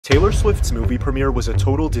Taylor Swift's movie premiere was a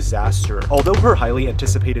total disaster. Although her highly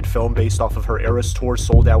anticipated film based off of her Eras tour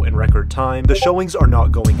sold out in record time, the showings are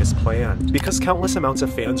not going as planned. Because countless amounts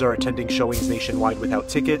of fans are attending showings nationwide without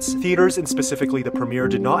tickets, theaters and specifically the premiere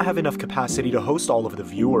did not have enough capacity to host all of the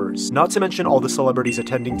viewers. Not to mention all the celebrities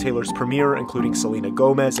attending Taylor's premiere, including Selena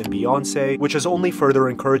Gomez and Beyonce, which has only further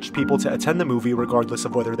encouraged people to attend the movie regardless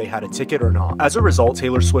of whether they had a ticket or not. As a result,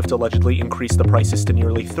 Taylor Swift allegedly increased the prices to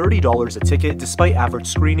nearly $30 a ticket, despite average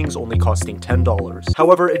screenings only costing $10.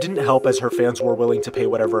 However, it didn't help as her fans were willing to pay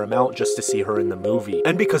whatever amount just to see her in the movie.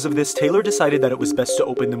 And because of this, Taylor decided that it was best to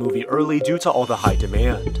open the movie early due to all the high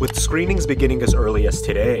demand, with screenings beginning as early as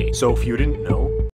today. So if you didn't know,